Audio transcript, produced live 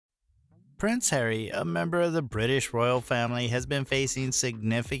Prince Harry, a member of the British royal family, has been facing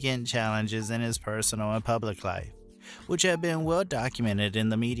significant challenges in his personal and public life, which have been well documented in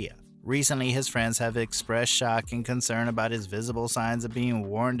the media. Recently, his friends have expressed shock and concern about his visible signs of being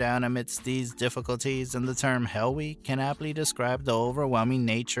worn down amidst these difficulties, and the term Hell Week can aptly describe the overwhelming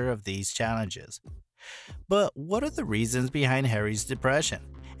nature of these challenges. But what are the reasons behind Harry's depression,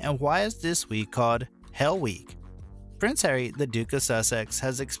 and why is this week called Hell Week? Prince Harry, the Duke of Sussex,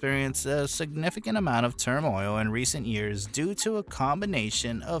 has experienced a significant amount of turmoil in recent years due to a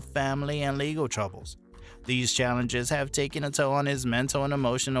combination of family and legal troubles. These challenges have taken a toll on his mental and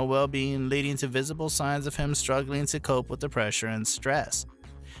emotional well-being, leading to visible signs of him struggling to cope with the pressure and stress.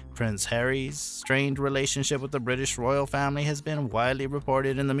 Prince Harry's strained relationship with the British royal family has been widely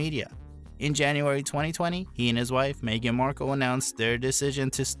reported in the media. In January 2020, he and his wife, Meghan Markle, announced their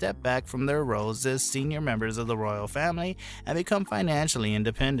decision to step back from their roles as senior members of the royal family and become financially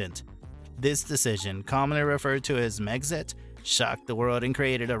independent. This decision, commonly referred to as Megxit, shocked the world and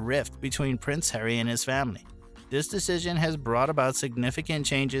created a rift between Prince Harry and his family. This decision has brought about significant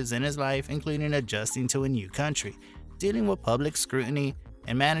changes in his life, including adjusting to a new country, dealing with public scrutiny,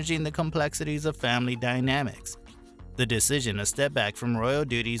 and managing the complexities of family dynamics. The decision to step back from royal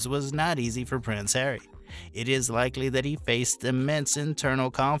duties was not easy for Prince Harry. It is likely that he faced immense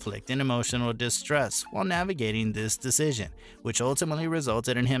internal conflict and emotional distress while navigating this decision, which ultimately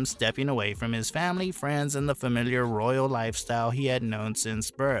resulted in him stepping away from his family, friends, and the familiar royal lifestyle he had known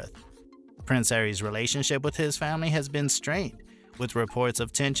since birth. Prince Harry's relationship with his family has been strained, with reports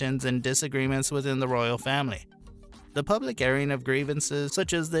of tensions and disagreements within the royal family. The public airing of grievances,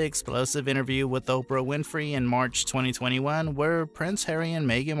 such as the explosive interview with Oprah Winfrey in March 2021, where Prince Harry and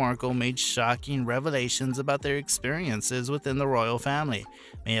Meghan Markle made shocking revelations about their experiences within the royal family,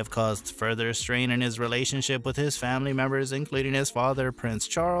 may have caused further strain in his relationship with his family members, including his father, Prince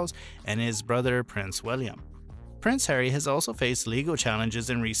Charles, and his brother, Prince William. Prince Harry has also faced legal challenges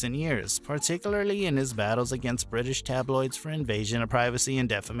in recent years, particularly in his battles against British tabloids for invasion of privacy and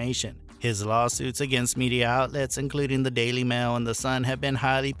defamation. His lawsuits against media outlets, including the Daily Mail and The Sun, have been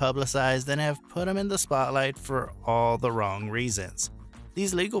highly publicized and have put him in the spotlight for all the wrong reasons.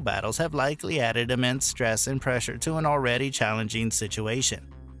 These legal battles have likely added immense stress and pressure to an already challenging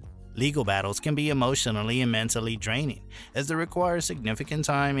situation. Legal battles can be emotionally and mentally draining, as they require significant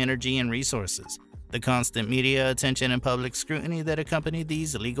time, energy, and resources. The constant media attention and public scrutiny that accompany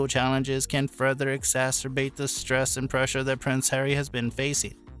these legal challenges can further exacerbate the stress and pressure that Prince Harry has been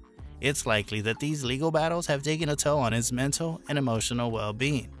facing. It's likely that these legal battles have taken a toll on his mental and emotional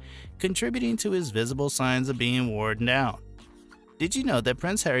well-being, contributing to his visible signs of being worn down. Did you know that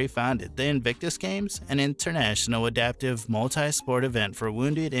Prince Harry founded the Invictus Games, an international adaptive multi-sport event for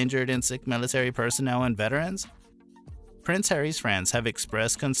wounded, injured, and sick military personnel and veterans? Prince Harry's friends have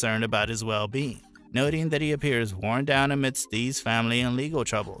expressed concern about his well-being, noting that he appears worn down amidst these family and legal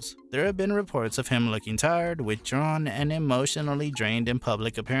troubles. There have been reports of him looking tired, withdrawn, and emotionally drained in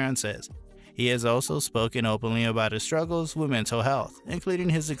public appearances. He has also spoken openly about his struggles with mental health, including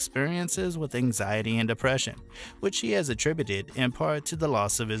his experiences with anxiety and depression, which he has attributed in part to the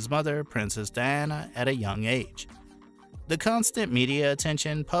loss of his mother, Princess Diana, at a young age. The constant media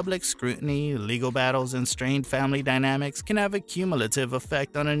attention, public scrutiny, legal battles, and strained family dynamics can have a cumulative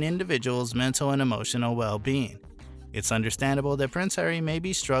effect on an individual's mental and emotional well-being. It's understandable that Prince Harry may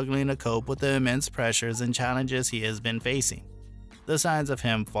be struggling to cope with the immense pressures and challenges he has been facing. The signs of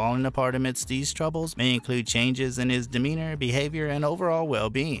him falling apart amidst these troubles may include changes in his demeanor, behavior, and overall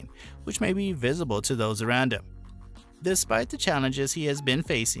well-being, which may be visible to those around him. Despite the challenges he has been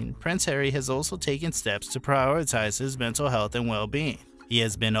facing, Prince Harry has also taken steps to prioritize his mental health and well-being. He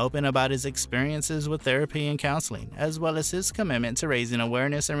has been open about his experiences with therapy and counseling, as well as his commitment to raising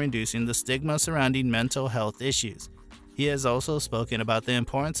awareness and reducing the stigma surrounding mental health issues. He has also spoken about the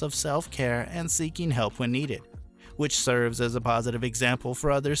importance of self-care and seeking help when needed, which serves as a positive example for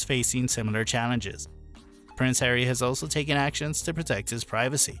others facing similar challenges. Prince Harry has also taken actions to protect his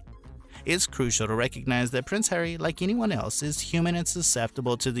privacy. It's crucial to recognize that Prince Harry, like anyone else, is human and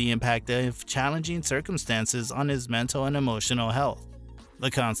susceptible to the impact of challenging circumstances on his mental and emotional health.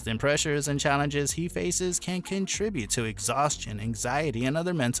 The constant pressures and challenges he faces can contribute to exhaustion, anxiety, and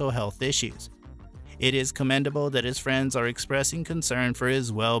other mental health issues. It is commendable that his friends are expressing concern for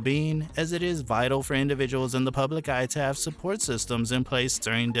his well-being, as it is vital for individuals in the public eye to have support systems in place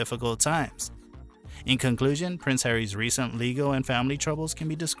during difficult times. In conclusion, Prince Harry's recent legal and family troubles can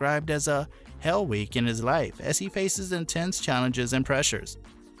be described as a hell week in his life as he faces intense challenges and pressures.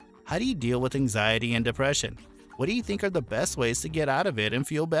 How do you deal with anxiety and depression? What do you think are the best ways to get out of it and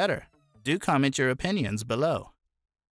feel better? Do comment your opinions below.